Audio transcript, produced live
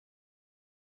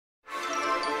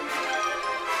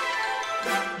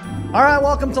All right,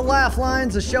 welcome to Laugh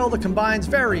Lines, a show that combines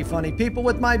very funny people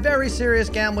with my very serious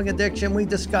gambling addiction. We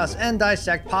discuss and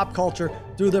dissect pop culture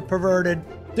through the perverted,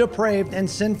 depraved, and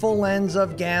sinful lens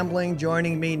of gambling.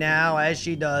 Joining me now, as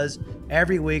she does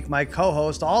every week, my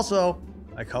co-host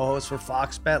for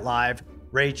Fox Bet Live,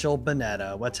 Rachel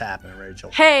Bonnetta. What's happening, Rachel?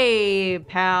 Hey,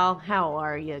 pal. How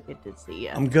are you? Good to see you.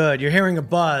 I'm good. You're hearing a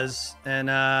buzz,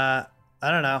 and I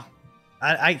don't know.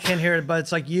 I can't hear it, but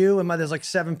it's like you and there's like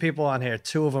 7 people on here.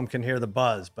 2 of them can hear the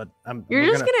buzz, but You're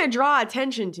just gonna draw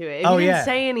attention to it. If you didn't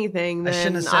say anything,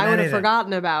 then I would have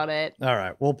forgotten about it. All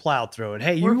right, we'll plow through it.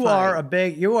 Hey, you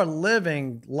are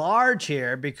living large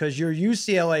here because your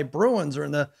UCLA Bruins are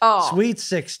in the Sweet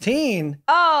 16.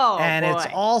 Oh, and boy.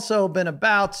 It's also been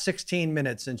about 16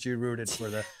 minutes since you rooted for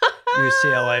the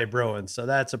UCLA Bruins, so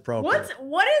that's appropriate.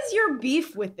 What is your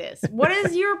beef with this? What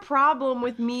is your problem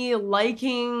with me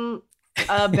liking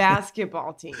a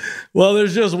basketball team? Well,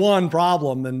 there's just one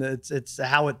problem, and it's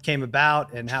how it came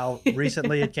about and how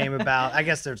recently it came about. I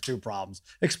guess there's 2 problems.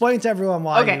 Explain to everyone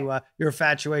why your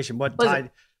infatuation,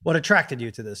 what attracted you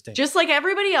to this team. Just like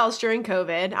everybody else during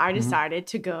COVID, I decided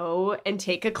to go and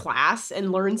take a class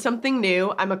and learn something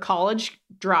new. I'm a college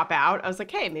dropout. I was like,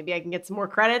 hey, maybe I can get some more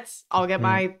credits. I'll get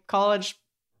my college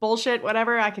bullshit,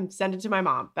 whatever. I can send it to my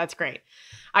mom. That's great.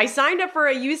 I signed up for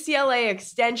a UCLA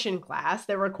extension class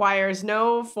that requires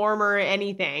no form or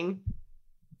anything.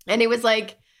 And it was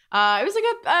like a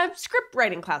script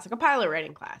writing class, like a pilot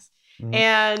writing class.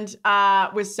 And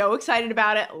was so excited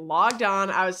about it, logged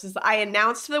on. I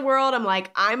announced to the world, I'm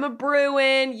like, I'm a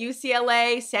Bruin,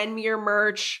 UCLA, send me your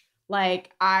merch.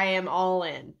 Like, I am all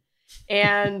in.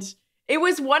 And it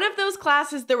was one of those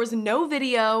classes, there was no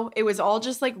video. It was all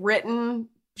just like written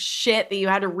shit that you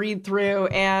had to read through,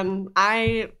 and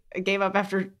I gave up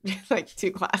after like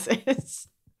 2 classes.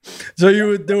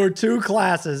 So there were 2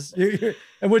 classes,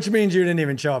 which means you didn't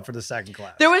even show up for the second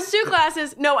class. There was 2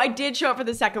 classes. No, I did show up for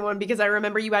the second one because I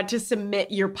remember you had to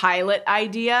submit your pilot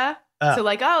idea. So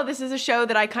like, this is a show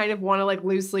that I kind of want to like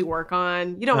loosely work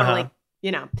on. You don't want to like,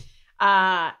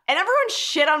 and everyone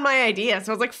shit on my idea.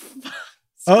 So I was like,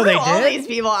 screw they all did? these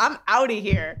people. I'm out of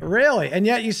here. Really? And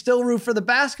yet you still root for the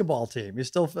basketball team. You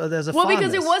still, there's a fondness.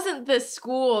 Because it wasn't the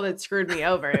school that screwed me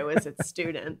over. It was its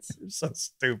students. You're so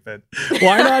stupid.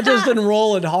 Why not just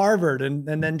enroll at Harvard and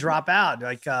then drop out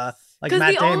like Matt Damon did?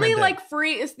 Because the only like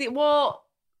free is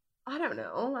I don't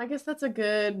know. I guess that's a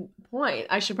good point.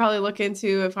 I should probably look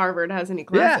into if Harvard has any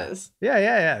classes.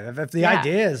 Yeah. If the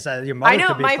idea is your mother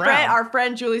could be proud. Our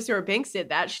friend Julie Stewart Binks did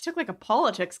that. She took like a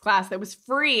politics class that was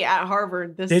free at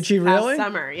Harvard this Did she really? past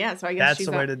summer. Yeah, so I guess that's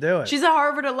the way to do it. She's a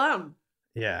Harvard alum.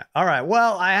 Yeah. All right.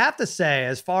 Well, I have to say,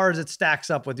 as far as it stacks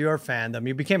up with your fandom,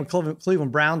 you became a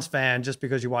Cleveland Browns fan just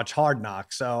because you watch Hard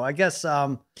Knocks. So I guess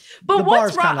but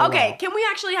what's wrong? Okay, can we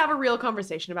actually have a real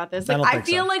conversation about this? Like, I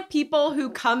feel like people who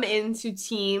come into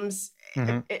teams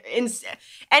in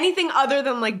anything other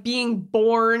than like being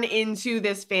born into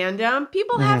this fandom,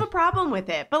 people have a problem with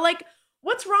it. But like,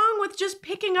 what's wrong with just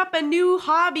picking up a new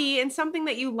hobby and something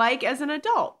that you like as an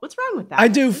adult? What's wrong with that? I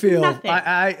do feel nothing.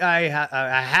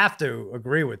 I have to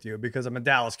agree with you because I'm a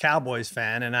Dallas Cowboys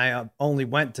fan and I only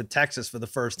went to Texas for the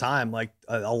first time like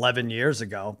 11 years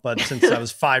ago. But since I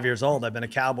was 5 years old, I've been a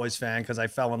Cowboys fan because I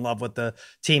fell in love with the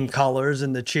team colors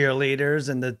and the cheerleaders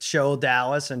and the show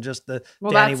Dallas and just the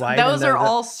Danny White. Those are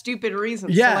all stupid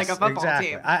reasons to like a football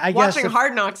team. I guess watching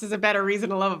Hard Knocks is a better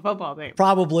reason to love a football team.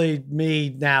 Probably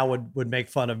me now would make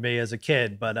fun of me as a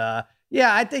kid, but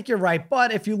I think you're right.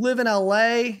 But if you live in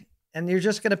LA and you're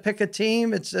just going to pick a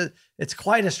team, it's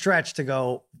quite a stretch to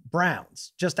go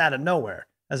Browns just out of nowhere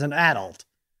as an adult.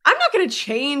 I'm not going to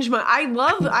change I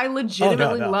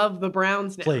legitimately love the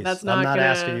Browns now. Please, I'm not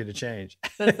asking you to change.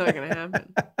 That's not going to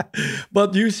happen.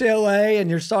 But UCLA, and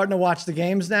you're starting to watch the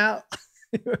games now.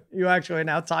 You actually are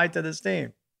now tied to this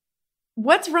team.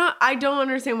 What's wrong? I don't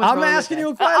understand what's wrong. I'm asking you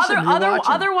a question.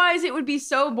 Otherwise, it would be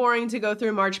so boring to go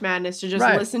through March Madness to just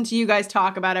listen to you guys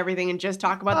talk about everything and just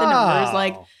talk about the numbers.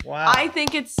 Like, wow. I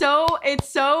think it's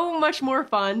so much more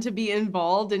fun to be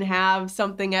involved and have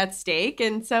something at stake.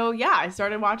 And so, I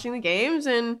started watching the games,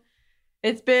 and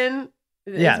it's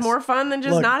more fun than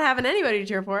just not having anybody to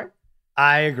cheer for.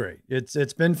 I agree.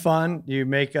 It's been fun. You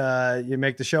make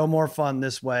the show more fun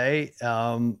this way,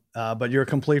 but you're a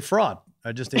complete fraud.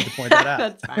 I just need to point that out.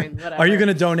 That's fine. Whatever. Are you going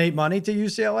to donate money to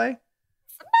UCLA?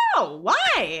 No. Why?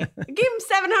 I gave him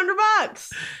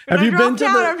 $700. Have you been to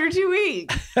after 2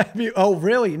 weeks? Oh,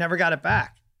 really? You never got it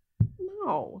back?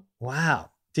 No.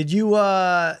 Wow. Did you?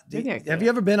 Have you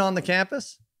ever been on the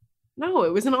campus? No,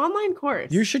 it was an online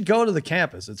course. You should go to the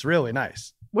campus. It's really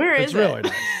nice. Where is it? It's really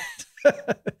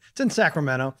nice. It's in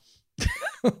Sacramento.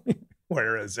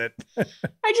 Where is it?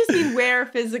 I just mean where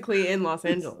physically in Los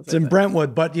Angeles. It's in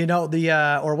Brentwood, but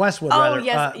or Westwood. Oh, rather.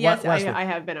 yes, Westwood. I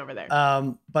have been over there.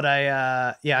 But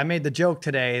I made the joke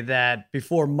today that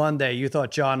before Monday, you thought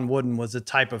John Wooden was the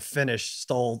type of finish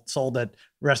sold at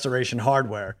Restoration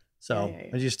Hardware. So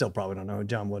you still probably don't know who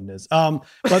John Wooden is. But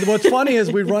what's funny is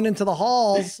we run into the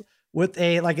halls with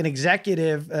an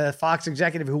executive, Fox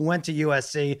executive who went to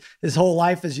USC. His whole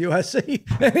life is USC,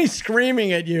 and he's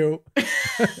screaming at you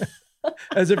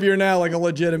as if you're now like a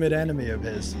legitimate enemy of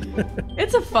his.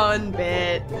 It's a fun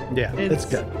bit. Yeah, it's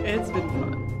good. It's been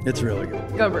fun. It's really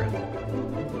good. Go, Bruce.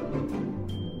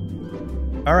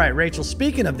 All right, Rachel,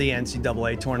 speaking of the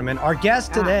NCAA tournament, our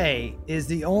guest today is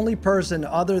the only person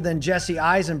other than Jesse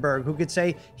Eisenberg who could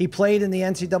say he played in the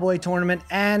NCAA tournament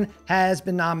and has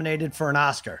been nominated for an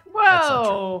Oscar.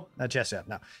 Whoa. Not Jesse,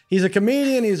 no. He's a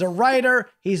comedian, he's a writer,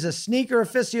 he's a sneaker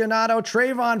aficionado.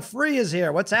 Trayvon Free is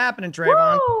here. What's happening,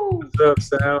 Trayvon? Woo! What's up,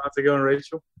 Sal? How's it going,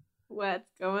 Rachel? What's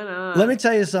going on? Let me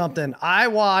tell you something. I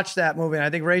watched that movie, and I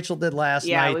think Rachel did last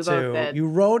night we too. both did. You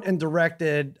wrote and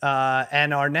directed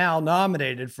and are now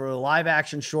nominated for a live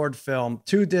action short film,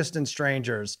 Two Distant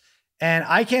Strangers. And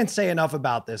I can't say enough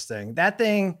about this thing. That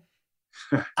thing,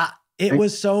 it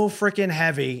was so freaking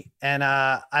heavy, and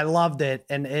I loved it.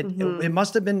 And it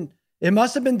must have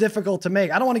been difficult to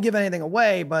make. I don't want to give anything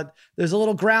away, but there's a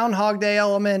little Groundhog Day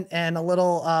element and a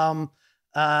little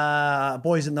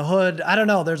Boys in the Hood. I don't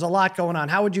know. There's a lot going on.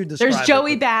 How would you describe it? There's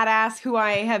Joey Badass, who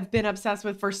I have been obsessed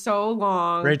with for so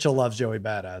long. Rachel loves Joey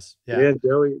Badass. Yeah,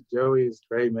 Joey is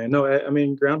great, man. No, I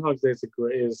mean Groundhog Day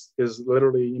is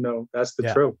literally, that's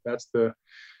the trope. That's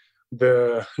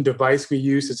the device we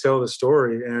use to tell the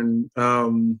story, and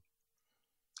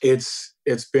it's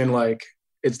been like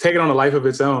it's taken on a life of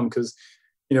its own because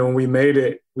when we made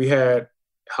it, we had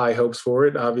high hopes for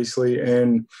it, obviously,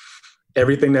 and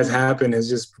everything that's happened has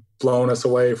just blown us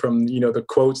away from, the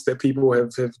quotes that people have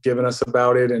given us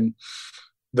about it, and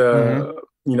the,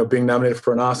 being nominated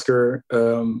for an Oscar,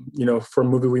 for a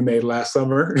movie we made last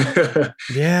summer.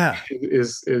 Yeah.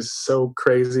 is so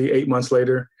crazy 8 months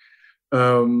later.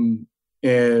 And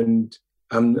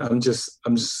I'm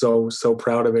so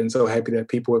proud of it and so happy that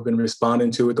people have been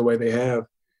responding to it the way they have.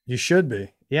 You should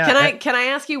be. Yeah. Can I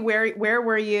ask you where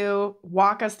were you?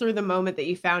 Walk us through the moment that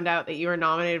you found out that you were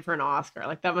nominated for an Oscar.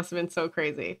 Like that must have been so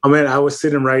crazy. Oh man, I was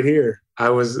sitting right here.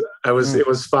 It was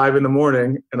 5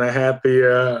 a.m. and I had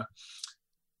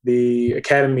the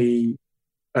Academy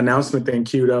announcement thing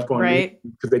queued up on YouTube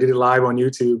because they did it live on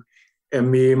YouTube.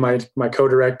 And me and my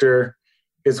co-director,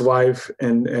 his wife,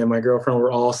 and my girlfriend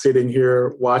were all sitting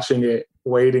here watching it,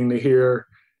 waiting to hear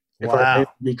if our name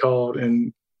would be called.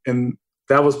 And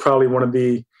that was probably one of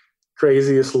the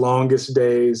craziest, longest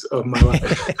days of my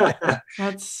life.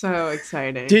 That's so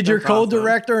exciting. Did your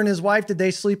co-director and his wife, did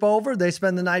they sleep over? Did they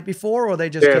spend the night before, or they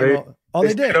just came over? Oh,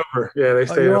 they did? Over. Yeah, they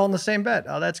stayed you were over. all in the same bed.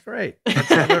 Oh, that's great.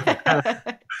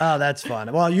 Oh, that's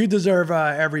fun. Well, you deserve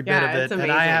every bit of it.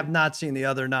 And I have not seen the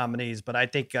other nominees, but I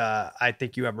think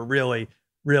you have a really,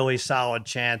 really solid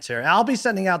chance here. I'll be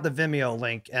sending out the Vimeo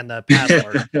link and the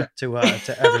password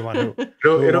to everyone who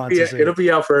wants to see it. It'll be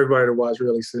out for everybody to watch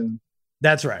really soon.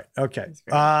 That's right. Okay.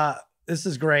 This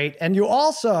is great. And you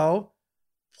also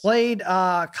played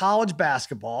college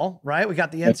basketball, right? We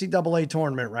got the NCAA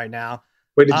tournament right now.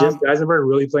 Wait, did Jesse Eisenberg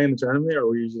really play in the tournament, or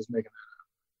were you just making that up?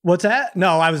 What's that?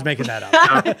 No, I was making that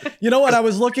up. You know what? I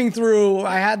was looking through,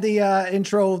 I had the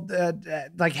intro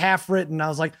like half written. I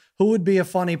was like, who would be a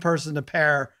funny person to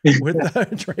pair with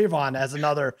Trayvon as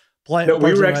another player? No,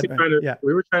 we were actually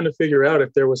we were trying to figure out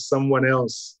if there was someone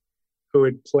else who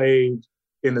had played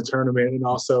in the tournament and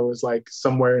also was like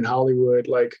somewhere in Hollywood,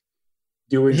 like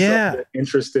doing something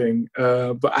interesting.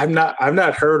 But I've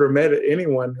not heard or met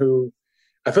anyone who,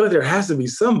 I feel like there has to be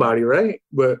somebody, right?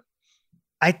 But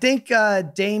I think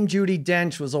Dame Judi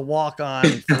Dench was a walk-on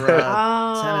for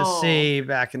Tennessee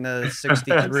back in the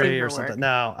 63 or something.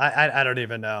 No, I don't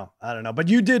even know. I don't know. But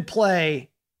you did play.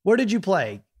 Where did you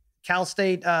play? Cal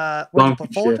State? Long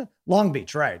Beach, yeah. Long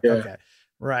Beach, right. Yeah. Okay.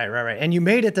 Right. And you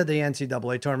made it to the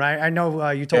NCAA tournament. I know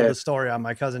you told the story on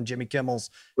my cousin Jimmy Kimmel's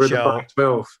show. The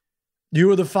 5-12. You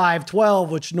were the 5-12,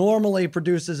 which normally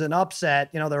produces an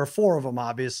upset. There are 4 of them,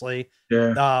 obviously.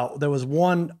 Yeah. There was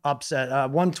one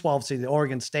upset, 1 12 seed, the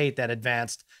Oregon State, that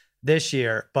advanced this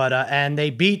year. But and they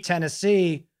beat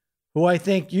Tennessee, who I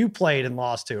think you played and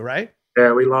lost to, right?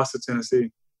 Yeah, we lost to Tennessee.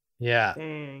 Yeah.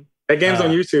 Dang. That game's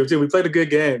on YouTube too. We played a good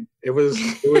game. It was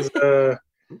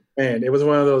man, it was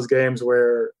one of those games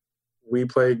where we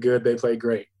played good, they played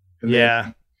great. And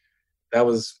that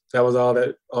was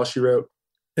all she wrote.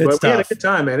 It's but we tough. had a good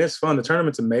time, man. It's fun. The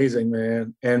tournament's amazing,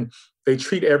 man. And they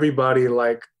treat everybody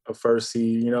like a first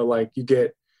seed. You know, like you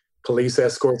get police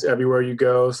escorts everywhere you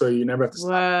go, so you never have to stop.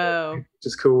 Whoa. Which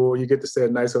is cool. You get to stay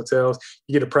at nice hotels.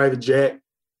 You get a private jet.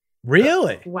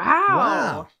 Really?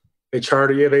 Wow. They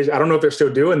charter you. I don't know if they're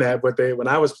still doing that, but when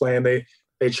I was playing,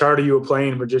 they charter you a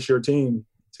plane for just your team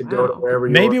to go to wherever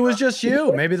you Maybe it was just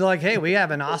you. Maybe they're like, hey, we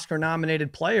have an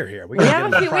Oscar-nominated player here. We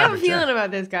have a feeling about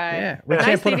this guy. Yeah,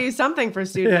 nice to do something for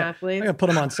student athletes. I'm going to put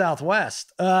him on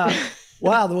Southwest. Wow,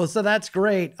 well, so that's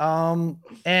great.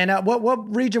 And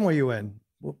what region were you in?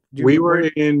 We were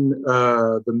in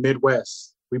the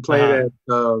Midwest. We played at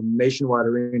Nationwide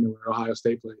Arena where Ohio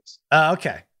State plays.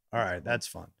 Okay. All right. That's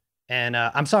fun. And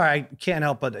I'm sorry, I can't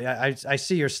help but I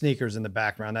see your sneakers in the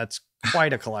background. That's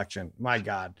quite a collection. My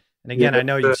God. And again, I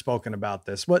know you've spoken about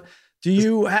this. What do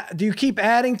you keep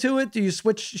adding to it? Do you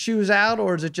switch shoes out,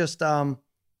 or is it just?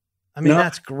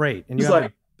 That's great, and you have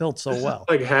it built so well.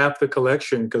 Like half the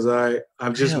collection because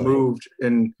I've just moved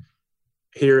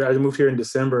here. I moved here in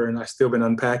December, and I've still been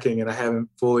unpacking, and I haven't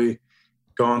fully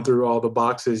gone through all the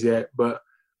boxes yet. But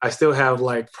I still have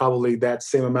like probably that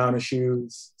same amount of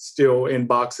shoes still in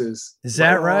boxes. Is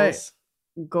that right?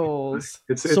 Goals.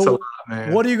 It's a lot,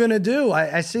 man. What are you going to do?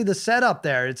 I see the setup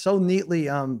there. It's so neatly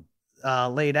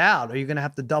laid out. Are you going to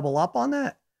have to double up on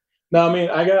that? No, I mean,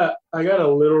 I got a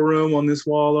little room on this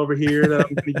wall over here that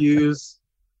I'm going to use.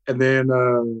 And then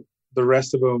the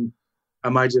rest of them, I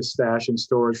might just stash in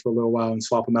storage for a little while and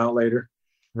swap them out later.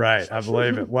 Right. I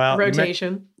believe it. Well,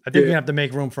 rotation. I think you have to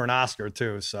make room for an Oscar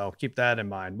too. So keep that in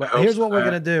mind. But here's what we're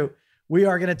going to do. We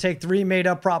are going to take 3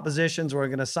 made-up propositions. We're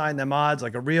going to assign them odds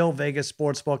like a real Vegas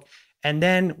sportsbook. And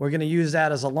then we're going to use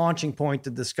that as a launching point to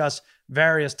discuss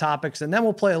various topics. And then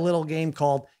we'll play a little game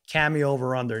called Cameo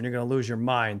Over Under. And you're going to lose your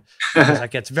mind because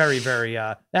that gets very, very,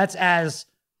 that's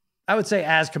I would say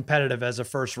as competitive as a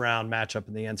first round matchup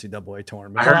in the NCAA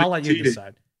tournament. But I'll let you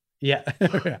decide. Yeah.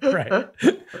 Right.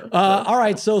 All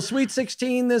right. So Sweet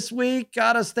 16 this week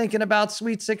got us thinking about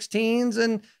Sweet 16s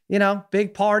and,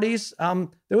 big parties.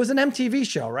 There was an MTV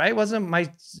show, right? Wasn't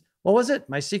what was it?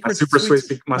 My Super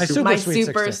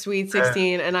Sweet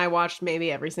 16. And I watched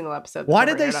maybe every single episode. Why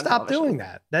did they stop doing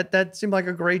that? That seemed like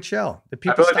a great show. I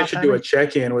feel like they should do a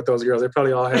check-in with those girls. They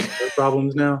probably all have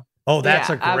problems now. Oh,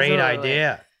 that's a great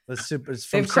idea.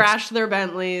 They've crashed their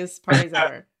Bentleys. Party's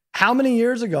over. How many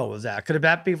years ago was that? Could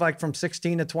that be like from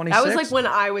 16 to 26? That was like when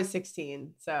I was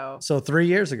 16. So 3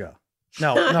 years ago.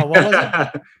 No, what was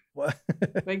it?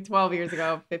 Like 12 years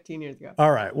ago, 15 years ago.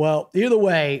 All right. Well, either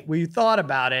way, we thought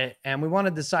about it and we want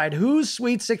to decide whose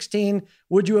Sweet 16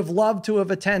 would you have loved to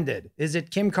have attended? Is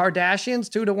it Kim Kardashian's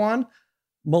 2-1,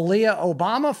 Malia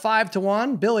Obama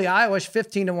 5-1, Billie Eilish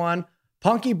 15-1,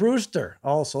 Punky Brewster,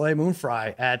 Soleil Moon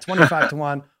Frye at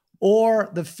 25-1, or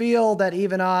the field at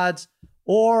even odds?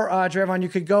 Or, Trayvon, you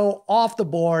could go off the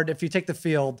board if you take the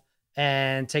field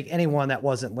and take anyone that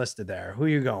wasn't listed there. Who are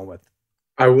you going with?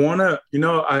 I want to,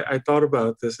 I thought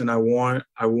about this and I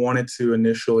wanted to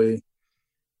initially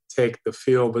take the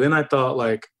field, but then I thought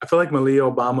I feel like Malia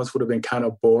Obama's would have been kind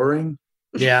of boring.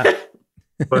 Yeah.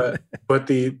 but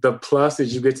the plus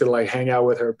is you get to hang out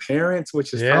with her parents,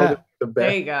 which is probably the best.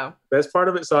 There you go. Best part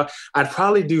of it. So I'd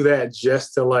probably do that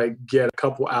just to get a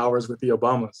couple hours with the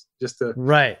Obamas, just to.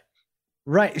 Right.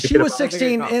 She was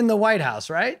 16 in the White House,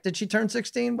 right? Did she turn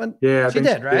 16 when? Yeah, she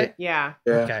did, right? Yeah.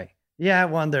 Okay. Yeah, I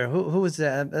wonder who was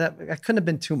that? That couldn't have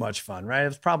been too much fun, right? It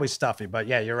was probably stuffy, but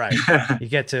yeah, you're right. You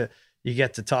get to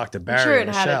talk to Barry. I'm sure it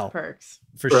and had Michelle. its perks.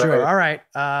 For sure. All right.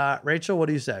 Rachel, what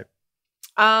do you say?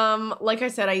 Like I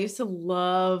said, I used to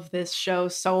love this show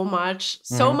so much.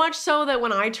 So much so that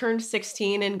when I turned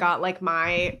 16 and got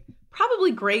my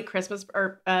probably great Christmas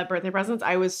or birthday presents,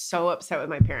 I was so upset with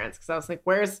my parents because I was like,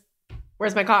 where's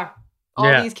my car?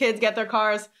 All these kids get their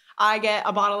cars. I get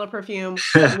a bottle of perfume.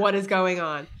 What is going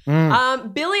on?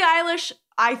 Billie Eilish,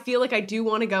 I feel like I do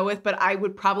want to go with, but I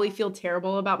would probably feel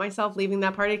terrible about myself leaving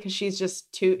that party because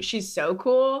she's so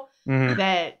cool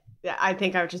that I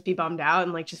think I would just be bummed out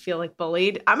and just feel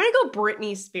bullied. I'm going to go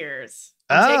Britney Spears.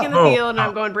 I'm taking the field and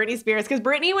I'm going Britney Spears because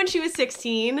Britney, when she was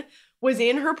 16, was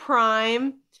in her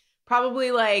prime, probably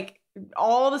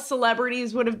all the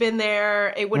celebrities would have been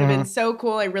there. It would have been so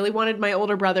cool. I really wanted my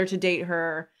older brother to date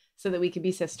her so that we could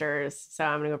be sisters. So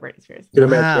I'm going to go Britney Spears. Get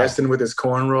him at Justin with his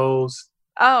cornrows.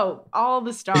 Oh, all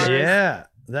the stars. Yeah,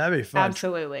 that'd be fun.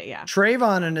 Absolutely, yeah.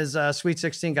 Trayvon in his Sweet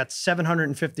 16 got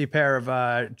 750 pair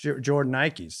of Jordan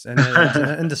Nikes and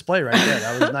in display right there.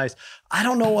 That was nice. I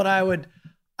don't know what I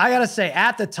got to say,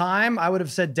 at the time, I would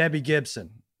have said Debbie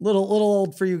Gibson. Little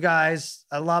old for you guys.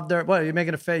 I loved her. What, are you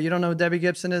making a face? You don't know who Debbie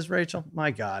Gibson is, Rachel?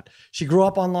 My God. She grew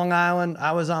up on Long Island.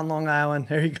 I was on Long Island.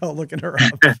 There you go, looking her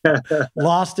up.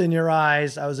 Lost in Your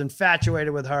Eyes. I was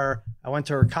infatuated with her. I went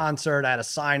to her concert. I had a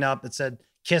sign up that said,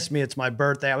 "Kiss me, it's my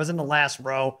birthday." I was in the last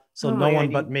row, so no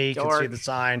one but me could see the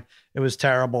sign. It was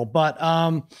terrible. But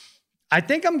I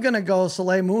think I'm going to go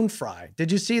Soleil Moon Frye.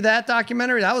 Did you see that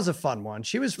documentary? That was a fun one.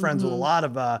 She was friends with a lot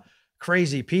of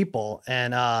crazy people,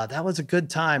 and that was a good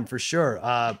time for sure.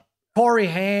 Corey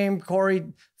Haim, Corey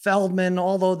Feldman,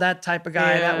 although that type of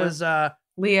guy. That was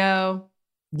Leo.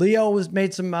 Leo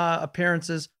made some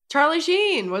appearances. Charlie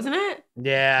Sheen, wasn't it?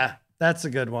 Yeah, that's a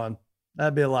good one.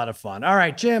 That'd be a lot of fun. All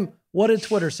right, Jim, what did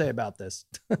Twitter say about this?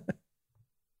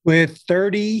 With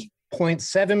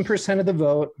 30.7% of the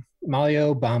vote, Malia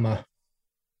Obama.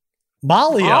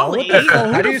 Malia? What the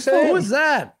fuck? How do you say it? Who was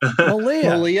that?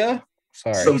 Malia?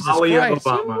 Sorry. Somalia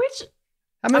Obama.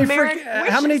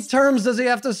 How many terms does he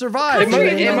have to survive? It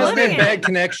must be a bad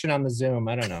connection on the Zoom.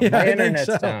 I don't know. My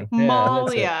internet's down.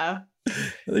 Malia.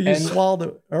 You swallowed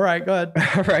it. All right, go ahead.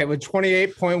 All right, with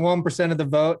 28.1% of the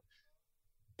vote,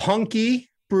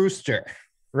 Punky Brewster.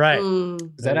 Right. Is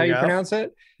that how you pronounce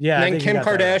it? Yeah. And then Kim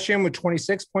Kardashian with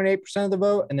 26.8% of the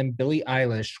vote, and then Billie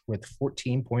Eilish with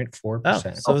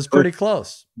 14.4%. So it was pretty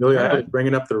close. Billie Eilish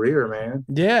bringing up the rear, man.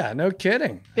 Yeah, no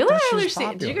kidding. Billie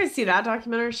Eilish, did you guys see that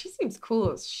documentary? She seems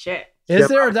cool as shit. Is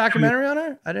there a documentary on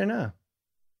her? I didn't know.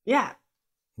 Yeah.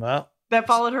 Well, that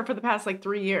followed her for the past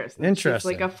 3 years. Interesting. She's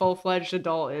like a full-fledged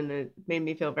adult, and it made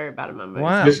me feel very bad about my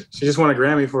Wow. She just won a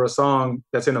Grammy for a song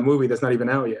that's in a movie that's not even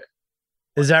out yet.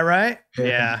 Is that right?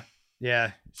 Yeah.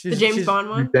 Yeah. The James Bond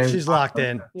one? She's locked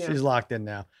in. Yeah. She's locked in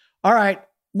now. All right.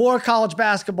 More college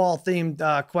basketball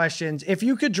themed questions. If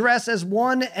you could dress as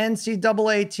one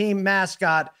NCAA team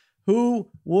mascot, who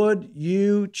would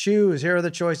you choose? Here are the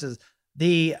choices.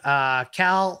 The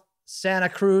Cal Santa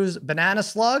Cruz Banana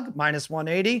Slug,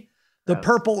 -180. The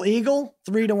Purple Eagle,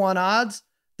 3-1 odds.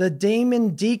 The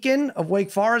Damon Deacon of Wake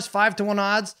Forest, 5-1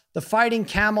 odds. The Fighting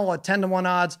Camel at 10-1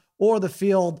 odds. Or the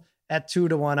Field at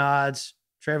 2-1 odds.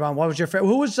 Trayvon, what was your favorite?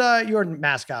 Who was your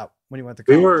mascot when you went to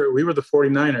college? We were the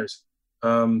 49ers.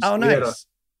 Nice. We had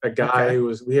a guy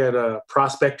we had a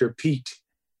Prospector Pete.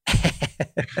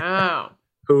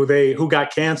 Who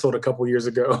got canceled a couple years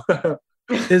ago.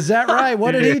 Is that right?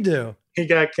 What did he do? He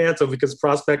got canceled because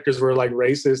prospectors were like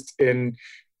racist and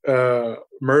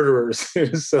murderers.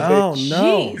 So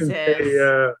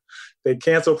they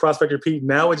canceled Prospector Pete.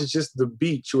 Now it's just the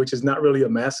Beach, which is not really a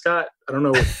mascot. I don't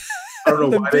know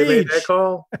why they made that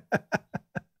call.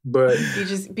 But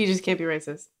Beaches can't be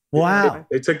racist. Wow.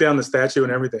 They took down the statue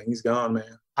and everything. He's gone,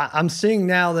 man. I'm seeing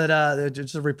now that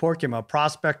just a report came up.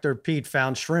 Prospector Pete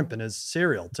found shrimp in his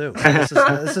cereal too.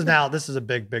 So this is a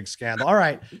big scandal. All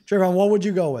right, Trayvon, what would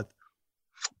you go with?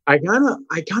 I kind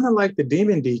of like the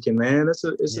Demon Deacon, man. It's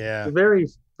a very,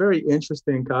 very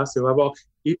interesting costume.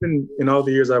 Even in all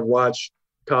the years I've watched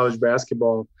college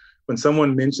basketball, when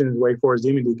someone mentions Wake Forest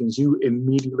Demon Deacons, you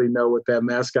immediately know what that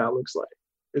mascot looks like.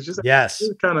 It's just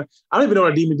kind of. I don't even know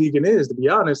what a Demon Deacon is, to be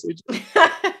honest.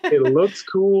 It looks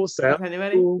cool. Sounds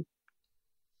cool.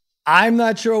 I'm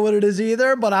not sure what it is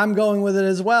either, but I'm going with it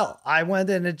as well. I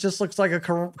went and it just looks like a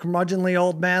curmudgeonly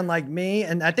old man like me.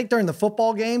 And I think during the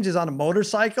football games, he's on a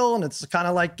motorcycle and it's kind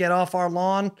of like get off our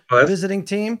lawn visiting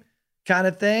team kind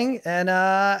of thing. And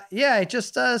it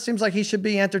just seems like he should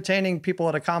be entertaining people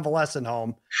at a convalescent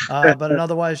home, but an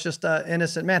otherwise just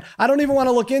innocent man. I don't even want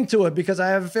to look into it because I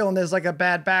have a feeling there's like a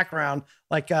bad background.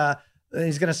 Like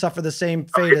he's going to suffer the same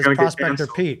fate as Prospector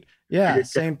Pete. Yeah,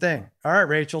 same thing. All right,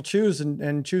 Rachel, choose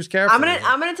and choose carefully.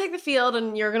 I'm gonna take the field,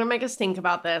 and you're gonna make us think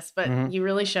about this, but you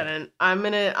really shouldn't. I'm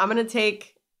gonna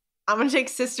take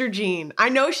Sister Jean. I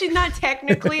know she's not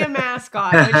technically a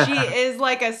mascot, but she is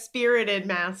like a spirited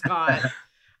mascot.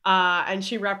 And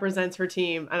she represents her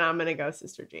team, and I'm gonna go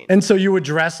Sister Jean. And so you would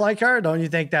dress like her? Don't you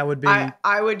think that would be?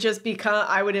 I would just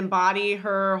I would embody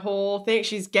her whole thing.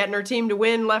 She's getting her team to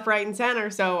win left, right, and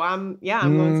center. So I'm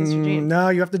going Sister Jean. No,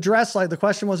 you have to dress like. The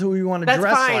question was who you want to dress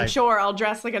like. That's fine. Sure, I'll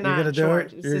dress like a nun. You're gonna do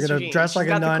it. You're gonna dress like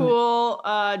a nun. She's got the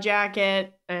cool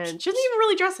jacket, and she doesn't even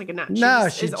really dress like a nun.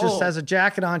 She just has a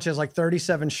jacket on. She has like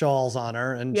 37 shawls on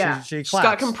her, and she's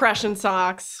got compression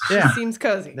socks. She seems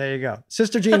cozy. There you go,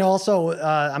 Sister Jean. Also,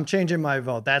 I'm changing my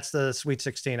vote. That's the Sweet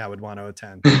 16 I would want to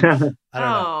attend. I don't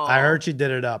know. I heard she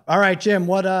did it up. All right, Jim.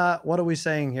 What are we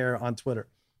saying here on Twitter?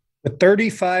 With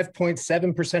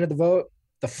 35.7% of the vote,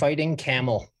 the Fighting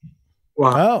Camel.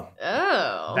 Wow.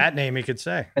 Oh, that name you could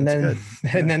say. And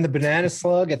then the Banana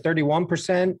Slug at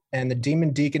 31%, and the Demon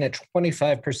Deacon at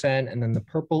 25%, and then the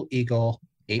Purple Eagle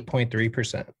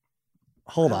 8.3%.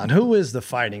 Hold on. Who is the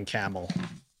Fighting Camel?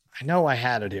 I know I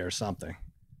had it here or something.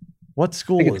 What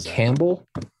school is it? Campbell?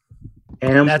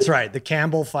 That's right. The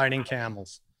Campbell Fighting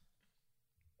Camels.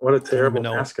 What a terrible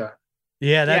mascot.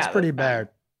 Yeah, that's pretty bad.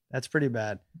 That's pretty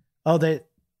bad.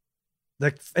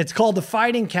 it's called the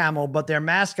Fighting Camel, but their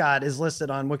mascot is listed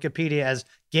on Wikipedia as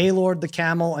Gaylord the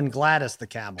Camel and Gladys the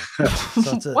Camel.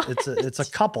 So it's a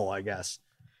couple, I guess.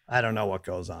 I don't know what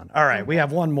goes on. All right, we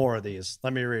have one more of these.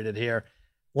 Let me read it here.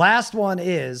 Last one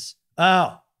is,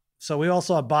 so we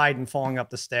also have Biden falling up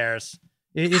the stairs.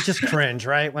 You just cringe,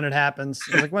 right? When it happens.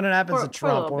 Like when it happens to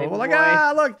Trump. We're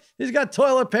like, look, he's got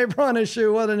toilet paper on his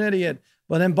shoe. What an idiot.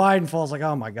 But then Biden falls like,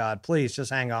 oh my God, please just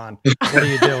hang on. What are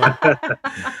you doing?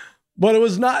 But it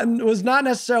was not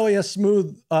necessarily a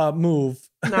smooth move.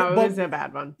 No, it was a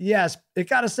bad one. Yes. It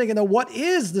got us thinking, though, what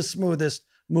is the smoothest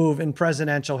move in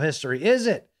presidential history? Is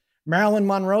it Marilyn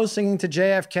Monroe singing to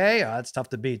JFK? Oh, that's tough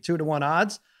to beat. 2-1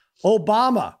 odds.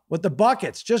 Obama with the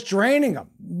buckets, just draining them.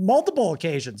 Multiple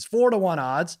occasions, 4-1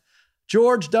 odds.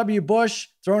 George W. Bush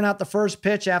throwing out the first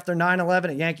pitch after 9/11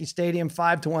 at Yankee Stadium,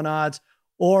 5-1 odds.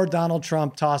 Or Donald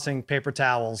Trump tossing paper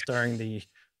towels during the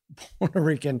Puerto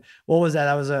Rican, what was that?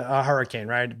 That was a hurricane,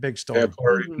 right? A big storm. Yeah,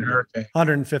 Puerto Rican hurricane.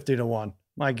 150-1.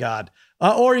 My God.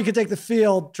 Or you could take the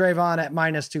field, Trayvon, at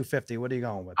 -250. What are you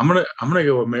going with? I'm gonna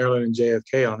go with Maryland and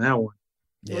JFK on that one.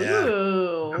 Yeah.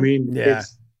 Ooh. I mean,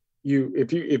 it's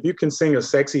if you can sing a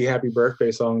sexy happy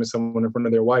birthday song to someone in front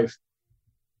of their wife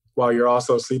while you're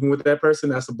also sleeping with that person,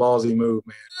 that's a ballsy move,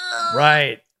 man.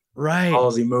 Right.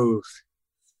 Ballsy move.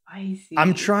 Spicy.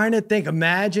 I'm trying to think.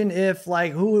 Imagine if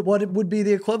what would be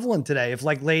the equivalent today? If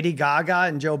like Lady Gaga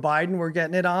and Joe Biden were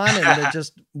getting it on and they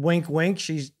just wink, wink.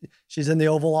 She's in the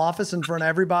Oval Office in front of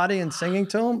everybody and singing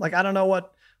to him. Like, I don't know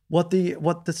what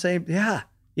the same. Yeah.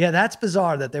 Yeah. That's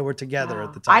bizarre that they were together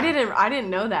at the time. I didn't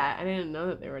know that. I didn't know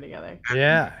that they were together.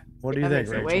 Yeah. What do you think,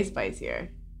 Rachel? Way spicier.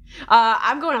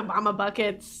 I'm going Obama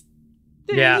buckets.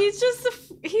 Yeah. He's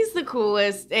the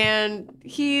coolest, and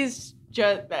he's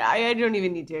just, I don't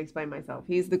even need to explain myself.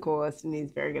 He's the coolest, and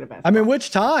he's very good at basketball. I mean, which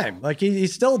time? Like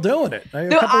he's still doing it.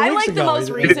 No, I like the most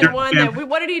recent one.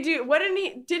 What did he do?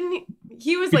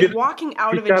 He was like walking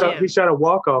out of a gym. He shot a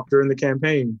walk-off during the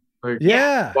campaign. Like,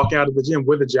 walking out of the gym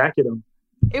with a jacket on.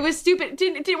 It was stupid.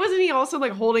 Wasn't he also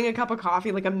like holding a cup of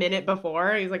coffee like a minute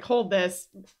before? He's like, hold this.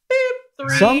 Boop,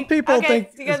 3. Some people think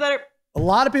you guys better. A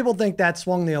lot of people think that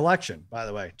swung the election, by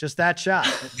the way, just that shot.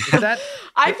 I feel like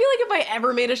if I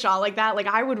ever made a shot like that, like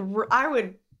I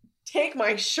would take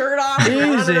my shirt off and run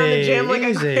around the gym like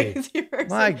a crazy person.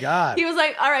 My God. He was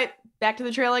like, all right, back to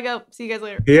the trail I go. See you guys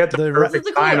later. He had the perfect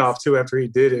sign off too after he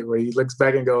did it, where he looks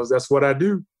back and goes, that's what I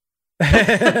do.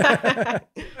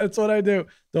 That's what I do.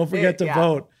 Don't forget to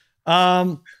vote.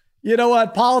 You know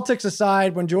what? Politics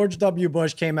aside, when George W.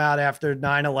 Bush came out after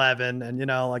 9/11, and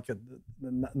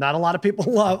not a lot of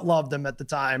people loved him at the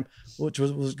time, which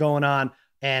was going on.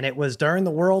 And it was during the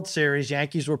World Series.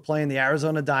 Yankees were playing the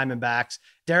Arizona Diamondbacks.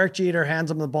 Derek Jeter hands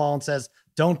him the ball and says,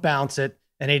 "Don't bounce it."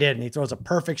 And he did. And he throws a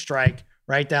perfect strike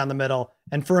right down the middle.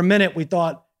 And for a minute, we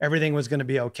thought everything was going to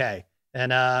be okay.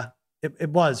 And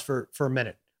it was for a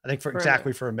minute. I think for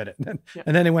a minute.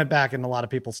 And then he went back and a lot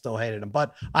of people still hated him.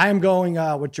 But I am going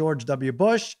with George W.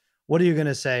 Bush. What are you going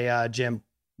to say, Jim?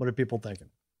 What are people thinking?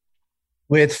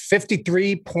 With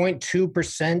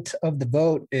 53.2% of the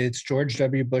vote, it's George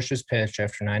W. Bush's pitch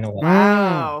after 9/11.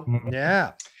 Wow.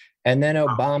 Yeah. And then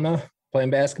Obama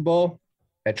playing basketball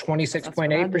at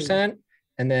 26.8%.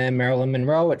 And then Marilyn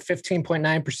Monroe at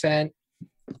 15.9%.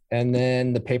 And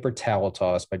then the paper towel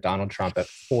toss by Donald Trump at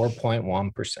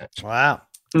 4.1%. Wow.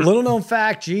 Little known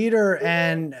fact, Jeter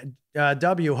and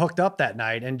W hooked up that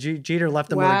night, and Jeter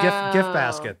left him with a gift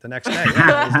basket the next day. Yeah,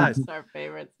 that was nice. That's our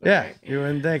favorite story. Yeah, you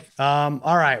wouldn't think.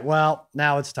 All right, well,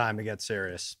 now it's time to get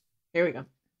serious. Here we go.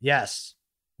 Yes,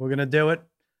 we're going to do it.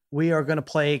 We are going to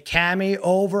play Cammy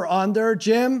over under.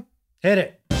 Jim, hit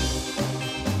it.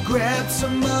 Grab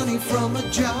some money from a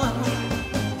jar.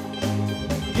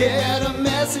 Get a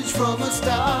message from a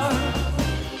star.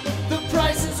 The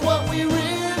price is what we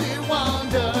really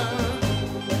wonder.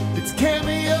 It's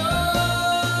Cammy over.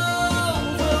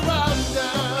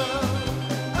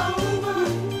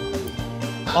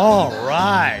 All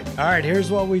right. Here's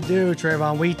what we do,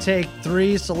 Trayvon. We take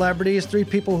 3 celebrities, 3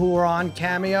 people who are on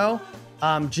Cameo.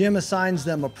 Jim assigns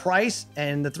them a price,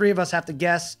 and the 3 of us have to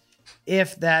guess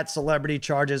if that celebrity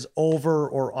charges over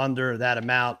or under that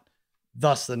amount.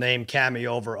 Thus the name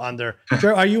Cameo over under.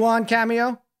 Are you on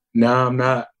Cameo? No, I'm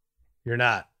not. You're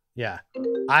not. Yeah.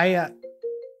 I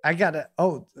got it.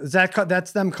 Oh,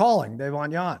 that's them calling. They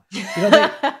want you on.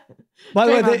 By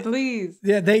the way, please.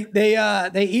 Yeah, they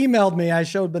emailed me. I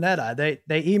showed Bonetta.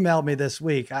 They emailed me this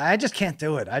week. I just can't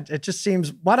do it. It just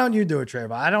seems. Why don't you do it,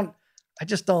 Trayvon? I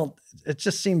just don't. It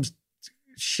just seems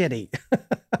shitty.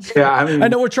 Yeah, I mean, I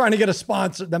know we're trying to get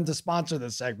them to sponsor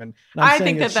this segment. I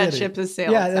think that ship has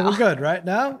sailed. Yeah, we're good, right?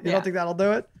 No, you don't think that'll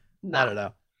do it? I don't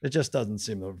know. It just doesn't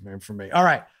seem for me. All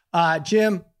right.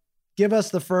 Jim, give us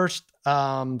the first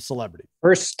celebrity.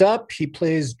 First up, he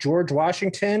plays George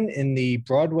Washington in the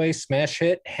Broadway smash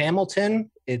hit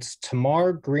Hamilton. It's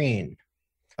Tamar Green.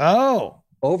 Oh.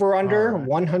 Over under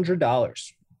 $100.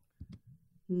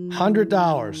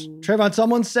 $100. Trayvon,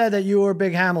 someone said that you were a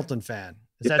big Hamilton fan.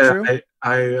 Is that true?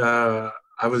 I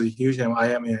was a huge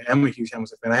I am a huge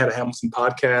Hamilton fan. I had a Hamilton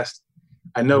podcast.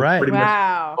 I know pretty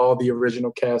much all the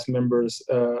original cast members.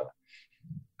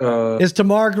 Is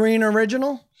Tamar Green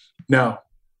original? No.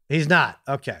 He's not.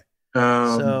 Okay.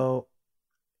 So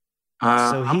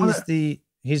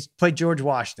he's played George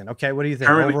Washington. Okay. What do you think?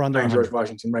 Over under George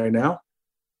Washington right now.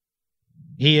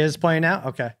 He is playing now?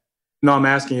 Okay. No, I'm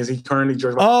asking, is he currently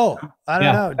George Washington? Oh, I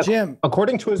don't know. Jim.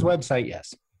 According to his website,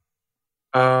 yes.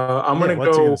 I'm gonna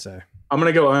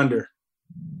go under.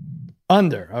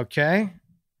 Under, okay.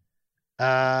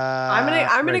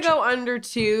 I'm gonna go under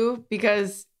too,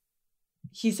 because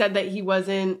he said that he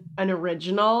wasn't an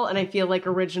original, and I feel like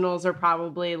originals are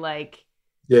probably like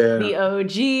the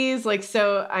OGs. Like,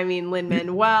 so I mean,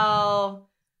 Lin-Manuel.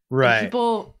 Right.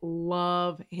 People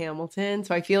love Hamilton,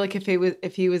 so I feel like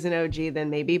if he was an OG, then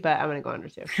maybe. But I'm gonna go under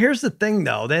too. Here's the thing,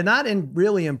 though: they're not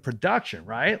really in production,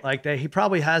 right? Like he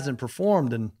probably hasn't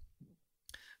performed in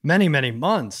many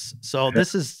months. So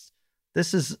this is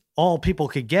all people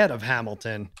could get of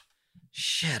Hamilton.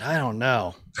 Shit, I don't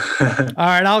know. All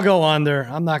right, I'll go under.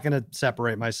 I'm not going to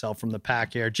separate myself from the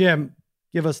pack here. Jim,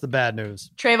 give us the bad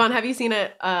news. Trayvon, have you seen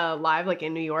it live, like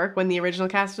in New York, when the original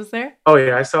cast was there? Oh,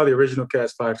 yeah. I saw the original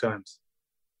cast 5 times.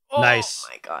 Nice.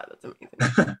 Oh, my God. That's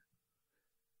amazing.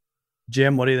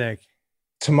 Jim, what do you think?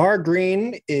 Tamar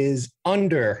Green is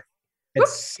under.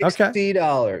 It's $60.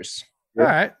 Okay. All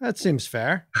right. That seems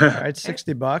fair. All right.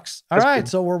 $60. All right.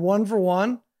 So we're 1 for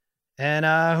 1.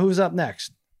 And who's up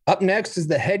next? Up next is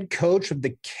the head coach of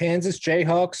the Kansas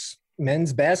Jayhawks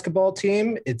men's basketball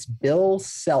team. It's Bill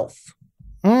Self.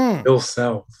 Bill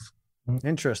Self.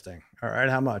 Interesting. All right.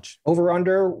 How much? Over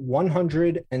under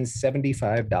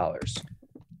 $175.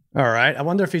 All right. I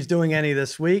wonder if he's doing any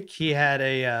this week. He had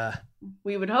a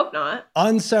we would hope not.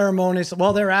 Unceremonious.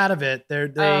 Well, they're out of it. They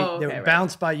were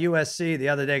bounced by USC the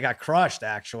other day, got crushed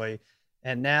actually.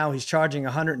 And now he's charging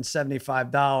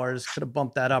 $175. Could have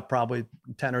bumped that up probably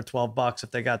 $10 or $12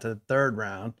 if they got to the third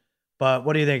round. But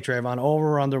what do you think, Trayvon?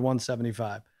 Over or under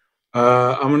 175?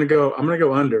 I'm gonna go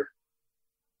under.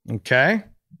 Okay.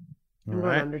 I'm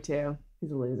going under too.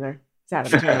 He's a loser. He's out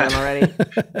of the tournament already.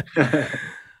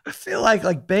 I feel like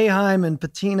Boeheim and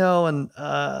Patino and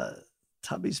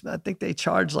Tubby Smith, I think they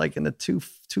charge like in the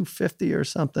 250 or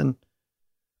something.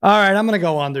 All right, I'm going to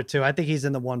go under too. I think he's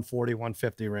in the 140,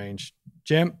 150 range.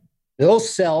 Jim? Bill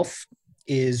Self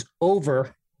is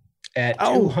over at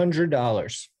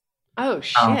 $200. Oh,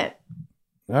 shit.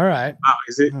 All right. Wow,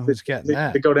 is it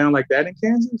go down like that in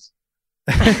Kansas?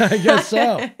 I guess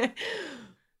so.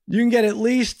 You can get at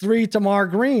least 3 Tamar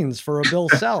Greens for a Bill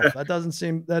Self. That doesn't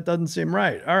seem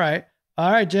right. All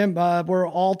right, Jim. We're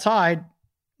all tied.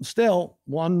 Still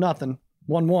 1-0,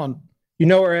 1-1. You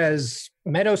know her as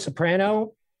Meadow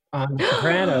Soprano on The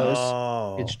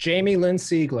Sopranos. It's Jamie Lynn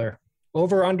Sigler.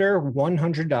 Over under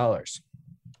 $100.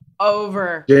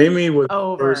 Over. Jamie was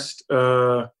the first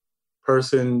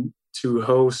person to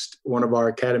host one of our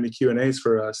Academy Q&As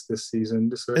for us this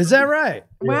season. Is that right?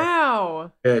 Yeah.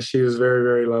 Wow. Yeah, she was very,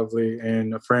 very lovely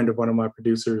and a friend of one of my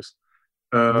producers.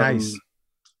 Nice.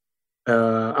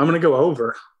 I'm going to go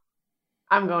over.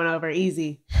 I'm going over.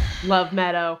 Easy. Love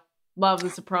Meadow. Love The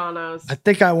Sopranos. I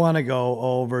think I want to go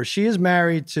over. She is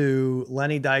married to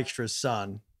Lenny Dykstra's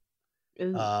son.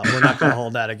 We're not going to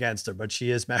hold that against her, but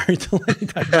she is married to Lenny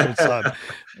Dykstra's son.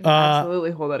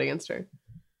 Absolutely hold that against her.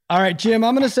 All right, Jim,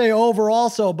 I'm going to say over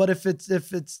also, but if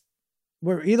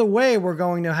we're either way, we're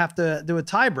going to have to do a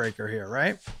tiebreaker here,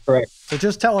 right? Correct. So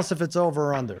just tell us if it's over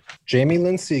or under. Jamie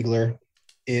Lynn Sigler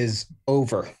is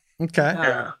over.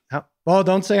 Okay. Well,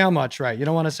 don't say how much, right? You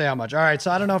don't want to say how much. All right.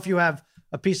 So I don't know if you have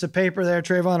a piece of paper there,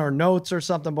 Trayvon, or notes or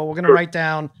something, but we're going to write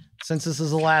down, since this is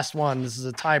the last one, this is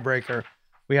a tiebreaker.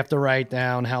 We have to write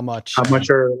down how much. All right.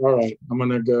 I'm going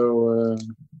to go,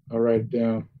 I'll write it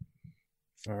down.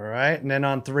 All right. And then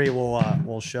on 3,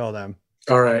 we'll show them.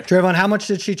 All right. Trayvon, how much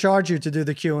did she charge you to do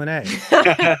the Q&A?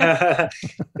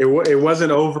 It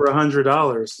wasn't over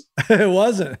 $100. It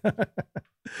wasn't.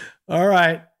 All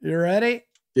right. You ready?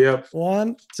 Yep.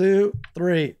 1, 2,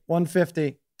 3,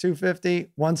 150,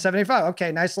 250, 175.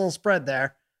 Okay, nice little spread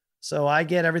there. So I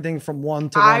get everything from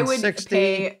 1 to 160. I would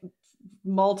pay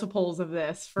multiples of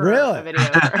this for really? a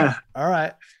video. All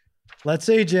right. Let's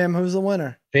see, Jim. Who's the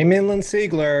winner? Jamie Lynn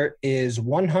Siegler is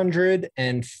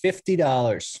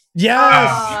 $150.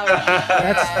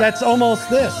 Yes, that's almost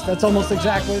this. That's almost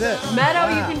exactly this.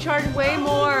 Meadow, you can charge way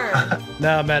more.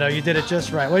 No, Meadow, you did it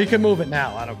just right. Well, you can move it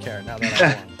now. I don't care now that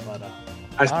I won. But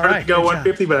I started to go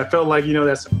 150, but I felt like,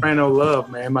 that Soprano love,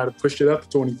 man, might have pushed it up to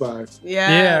 25.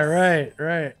 Yeah,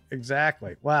 right.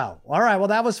 Exactly. Wow. All right. Well,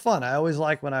 that was fun. I always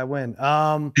like when I win.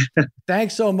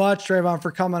 Thanks so much, Trayvon,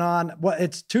 for coming on.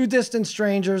 It's Two Distant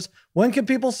Strangers. When can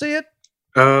people see it?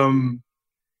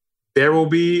 There will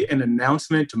be an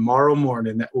announcement tomorrow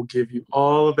morning that will give you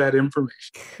all of that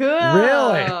information. Cool.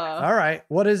 Really? All right.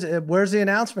 What is it? Where's the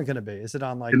announcement going to be? Is it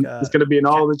on like? It's going to be in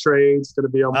all the trades. It's going to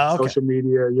be on social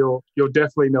media. You'll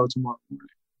definitely know tomorrow morning.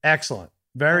 Excellent.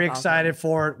 Very excited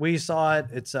for it. We saw it.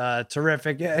 It's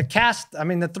terrific. Cast. I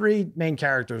mean, the three main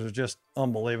characters are just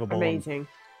unbelievable. Amazing.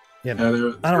 I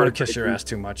don't want to kiss your ass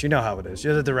too much. You know how it is.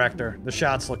 You're the director. The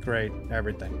shots look great.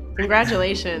 Everything.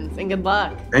 Congratulations and good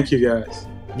luck. Thank you, guys.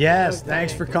 Yes,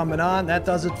 thanks for coming on. That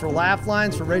does it for Laugh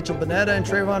Lines. For Rachel Bonnetta and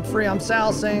Trayvon Free, I'm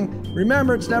Sal saying,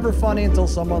 remember, it's never funny until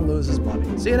someone loses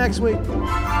money. See you next week.